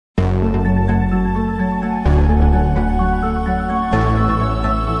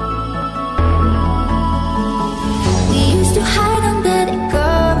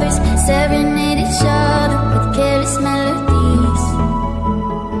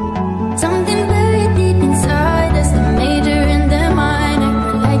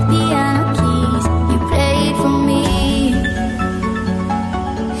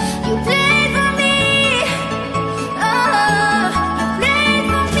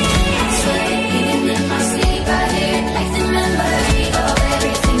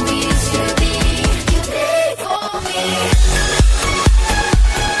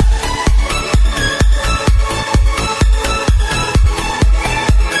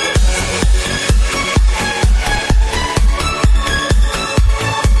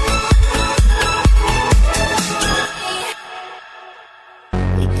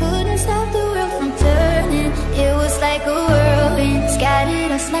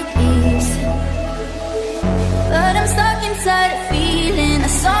like these. But I'm stuck inside a feeling, a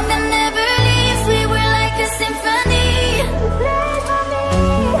song that never leaves. We were like a symphony.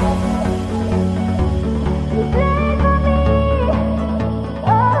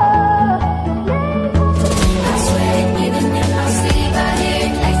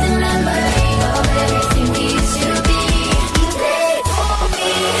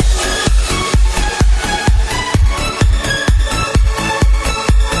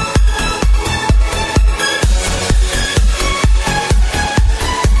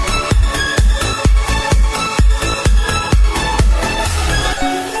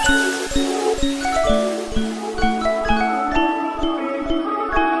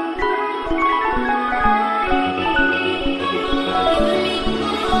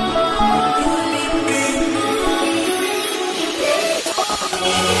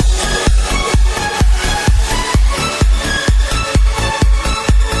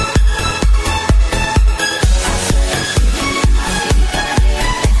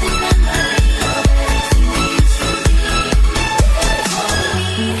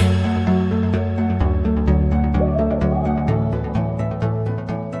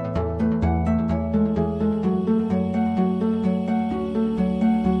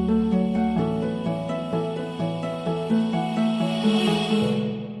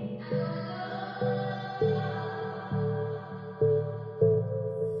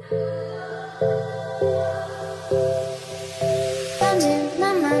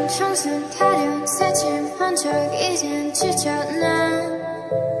 청순 타령 새침한 척 이젠 지쳤나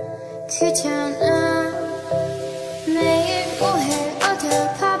귀찮아 매일 뭐해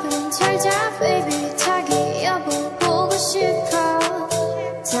어때 밥은 잘자 baby 자기 여보 보고 싶어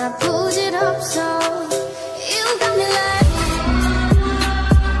다 부질없어 You got me like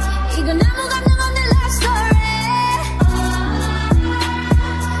이건 아무 감동 없는 love story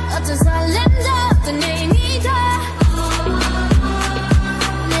어떤 설렘도 어떤 의미도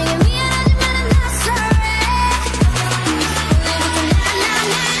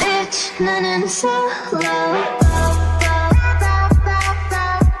나는 solo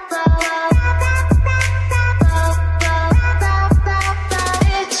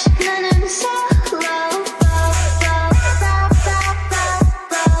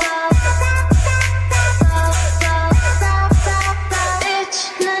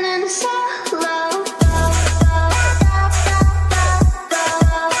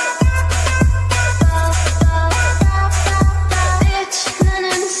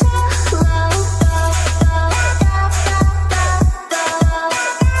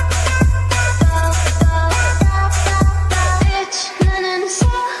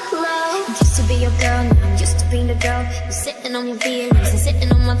sitting on your feelings and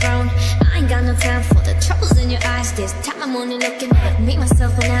sitting on my throne. I ain't got no time for the troubles in your eyes. This time I'm only looking at me,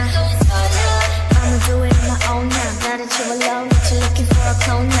 myself, and I. I'ma do it on my own now. Now that you're alone, but you're looking for a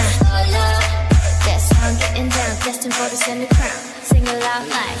clone now. That's how I'm getting down, destined for the center crown. Sing it loud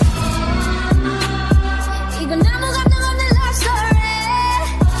like 이건 아무 감동 없는 love story.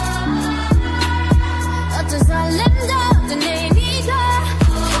 어떤 설렘도 어떤 의미도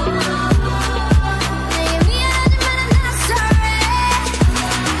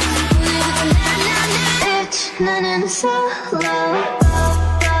나는 solo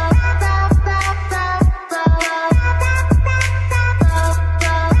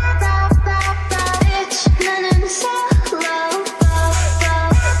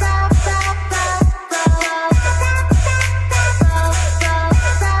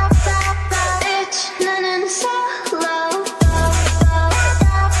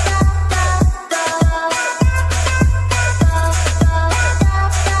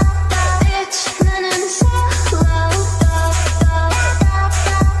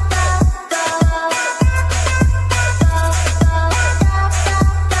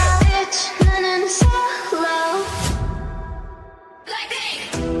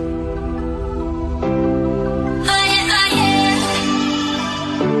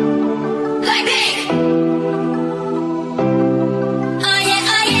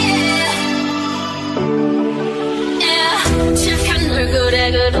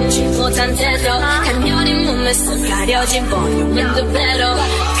못한 태도 간녀린 몸에서 가려진 볼륨은 두 배로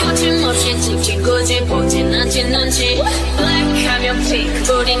거침없이 찍힌 굳이 보진 않지 눈치 블랙하면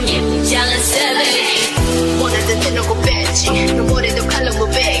핑크 우린 예쁘장한 savage 원하던 대놓고 뺐지 너 머리도 칼로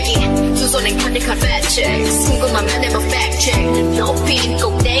무배기 두 손엔 가득한 fat 궁금하면 해봐 fact check 높인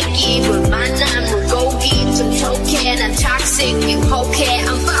꼭대기 불만한 물고기 좀 톡해 난 toxic 유혹해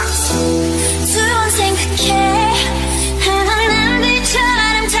I'm box 두 번 생각해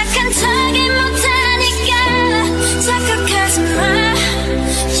착한 척이 못하니까 착각하지 마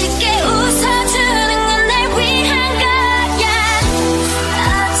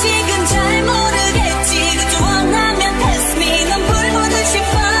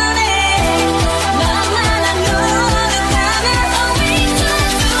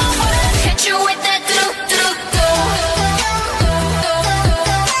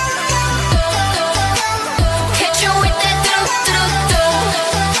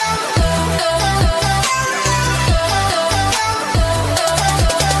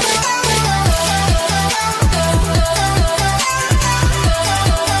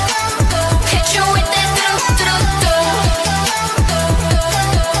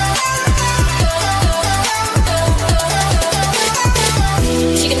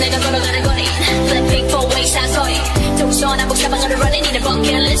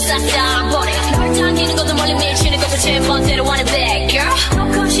싹 다 버려 널 당기는 것도 멀리 미치는 것도 제 멋대로 want it back girl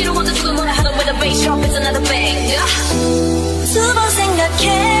너 싫어 먼저 죽을 뭐라 하던 with a bass drop it's another bang 두 번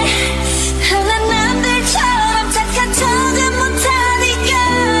생각해 흔한 남들처럼 착한 척은 못하니까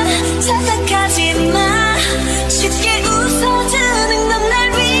착각하지 마 쉽게 웃어주는 넌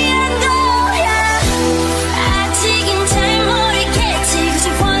날 위한 거야 아직은 잘 모르겠지 그저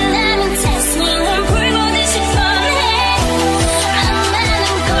원하면 test me 널 불보듯이 뻔해 안 많은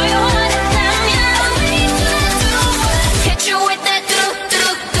걸 원한다면 we do Hit you with that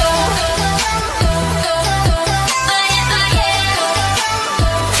do-do-do Oh yeah, oh yeah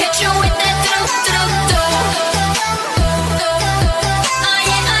Hit you with that do-do-do Oh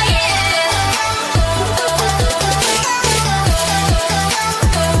yeah, oh yeah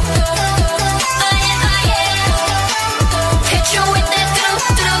Oh yeah, oh yeah Hit you with that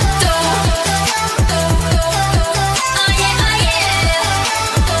do-do-do Oh yeah, oh yeah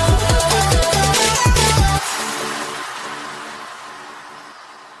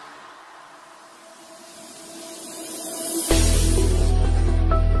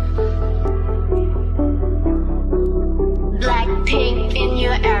Blackpink in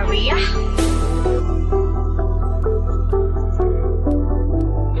your area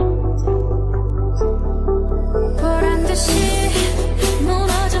보란듯이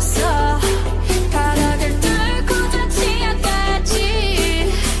무너졌어 바닥을 뚫고 다치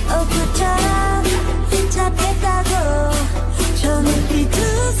않겠지 오프처럼 잡혔다고 저 높이 두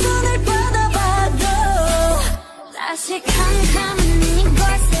손을 뻗어봐도 다시 캄캄한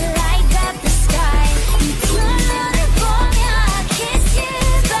이곳에 light up the sky 이 두 눈을 보며 I kiss you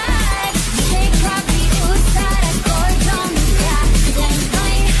back Take coffee 웃어라 꼴통이야 그댄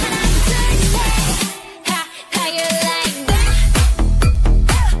너의 하나 둘셋 How you like that?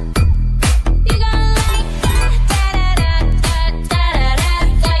 You gon' like that? Da-da-da-da-da-da-da.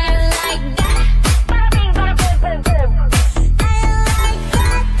 How you like that? How you like that?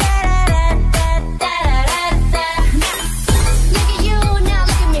 Da-da-da-da-da-da-da. Look at you now,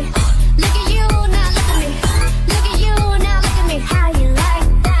 look at me. Look at you now, look at me. Look at you now, look at me. How you like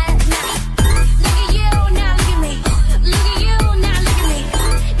that? Look at you now, look at me. Look at you now, look at me.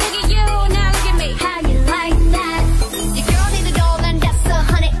 Look at you now, look at me. How you like that? Your girl need a doll and that's a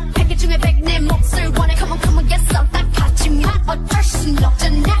honey. 패킷 중에 100 내 몫을 원해. Come on, come on, yes, 딱 같이면 어쩔 순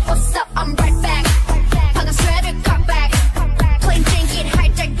없잖아. What's up? I'm right back. 방금 sweater cut back. Plain Jane get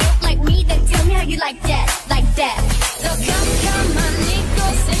hijacked, built like me. Then tell me how you like that, like that. 더 깜깜한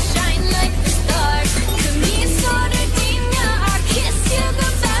이곳에 shine like the stars. 그 미소를 띠며 I kiss you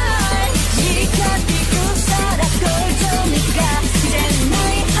goodbye. 지켜지 웃어라 꼴통이가 그댄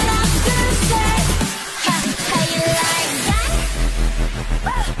너의 하나 둘셋 How you like that?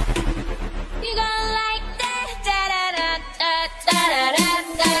 You gon' like that?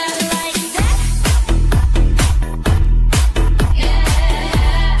 Da-da-da-da-da-da-da. Like that?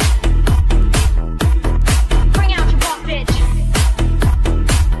 Yeah. Bring out your walk, bitch.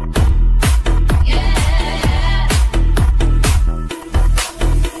 Yeah.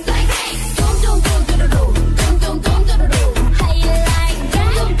 Like that. Dum dum dum dum dum dum dum dum dum. How you like that?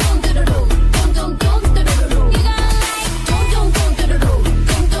 Dum dum dum dum dum dum dum dum. You gon' like dum dum dum dum dum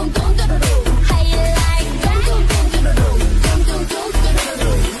dum dum dum dum. How you like that? Dum dum dum dum dum dum dum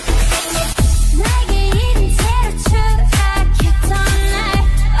dum. 나에게 이른 채로 추락했던 날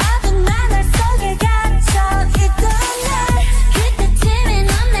어둠 나날 속에 갇혀 있던 날 그때쯤에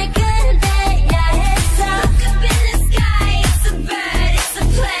넌 날 그대야 했어 Look up in the sky, it's a bird, it's a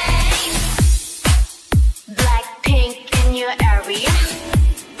plane Blackpink in your area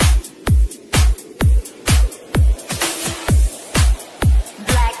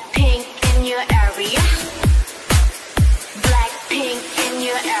Blackpink in your area Blackpink in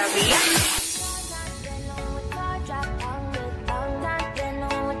your area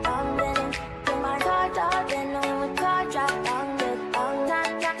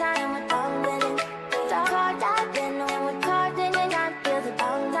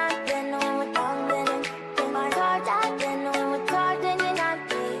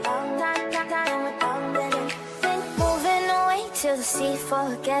Moving away to the sea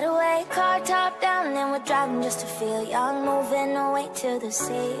for a getaway. Car top down and we're driving just to feel young. Moving away to the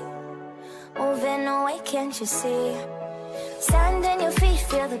sea. Moving away, can't you see? Sand in your feet,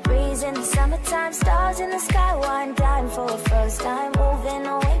 feel the breeze in the summertime. Stars in the sky, one time for a first time. Moving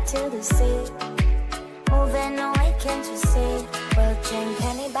away to the sea. Moving away, can't you see? We'll drink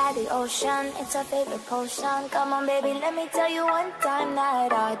honey by the ocean, it's our favorite potion. Come on baby, let me tell you one time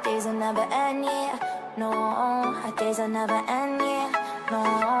that our days will never end, yeah. No, our days will never end, yeah. No.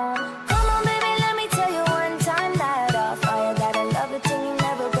 Come on baby, let me tell you one time that our fire, that I love it till you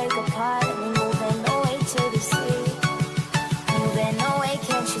never break.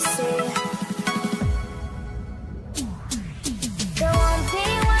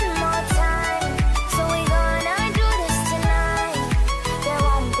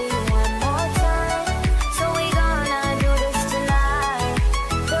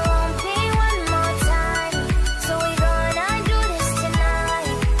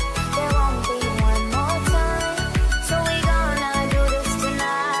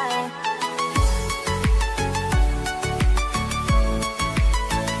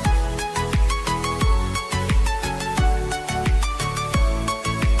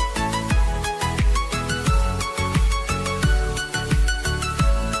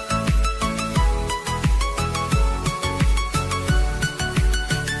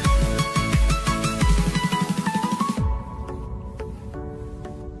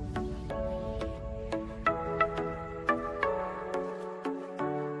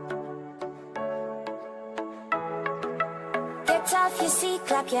 your seat,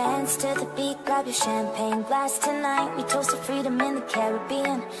 clap your hands to the beat, grab your champagne glass tonight. We toast to freedom in the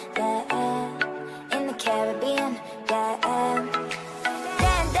Caribbean, yeah, in the Caribbean, yeah.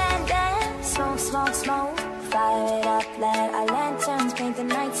 Dance, dance, dance, smoke, smoke, smoke, fire it up, let our lanterns paint the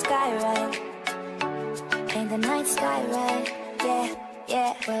night sky red, paint the night sky red, yeah,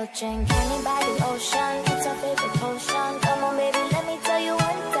 yeah. We'll drink honey by the ocean, it's our favorite potion. Come on baby, let me tell you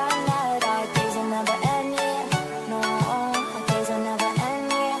one time that our days will never end, yeah. No, our days will never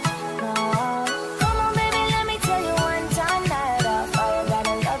end, yeah. No. Come on baby, let me tell you one time that our fire got a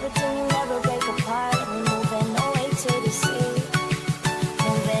love it till you never break apart. We're moving away to the sea,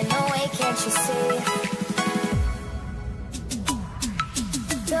 moving away, can't you see?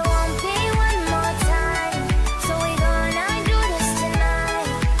 There won't be one more time, so we gonna do this tonight.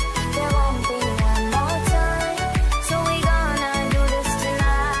 There won't be one more time, so we gonna do this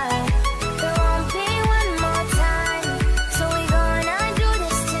tonight. There won't be one more time, so we gonna do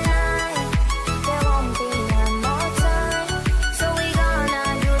this tonight. There won't be one more time, so we gonna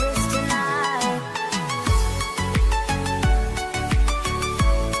do this tonight.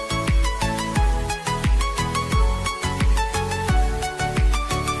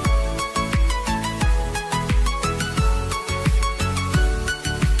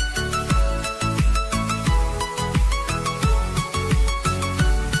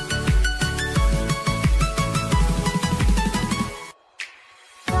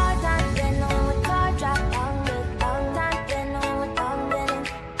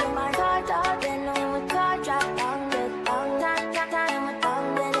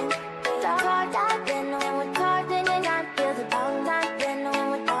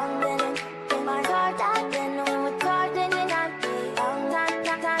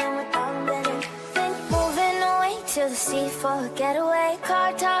 To the sea for a getaway,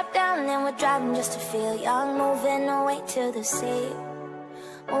 car top down and we're driving just to feel young. Moving away to the sea,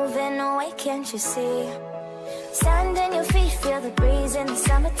 moving away, can't you see? Sand in your feet, feel the breeze in the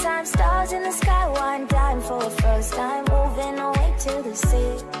summertime. Stars in the sky, one time for the first time. Moving away to the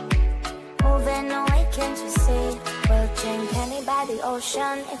sea, moving away, can't you see? We'll drink honey by the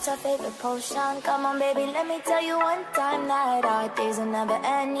ocean, it's our favorite potion. Come on baby, let me tell you one time that our days will never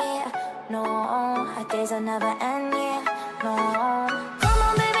end, yeah. No, our days will never end, yeah. No.